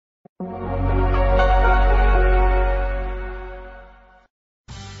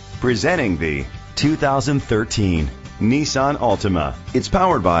Presenting the 2013 Nissan Altima. It's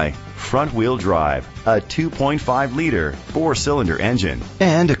powered by front-wheel drive, a 2.5-liter four-cylinder engine,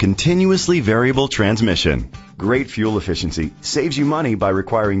 and a continuously variable transmission. Great fuel efficiency saves you money by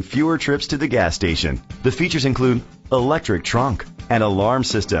requiring fewer trips to the gas station. The features include electric trunk, an alarm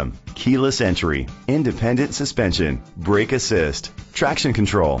system, keyless entry, independent suspension, brake assist, traction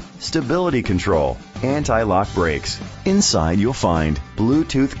control, stability control, anti-lock brakes. Inside you'll find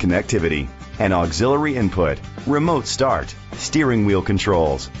Bluetooth connectivity, an auxiliary input, remote start, steering wheel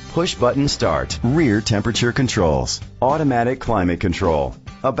controls, push button start, rear temperature controls, automatic climate control,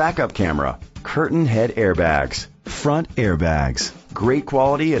 a backup camera, curtain head airbags, front airbags. Great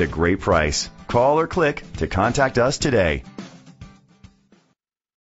quality at a great price. Call or click to contact us today.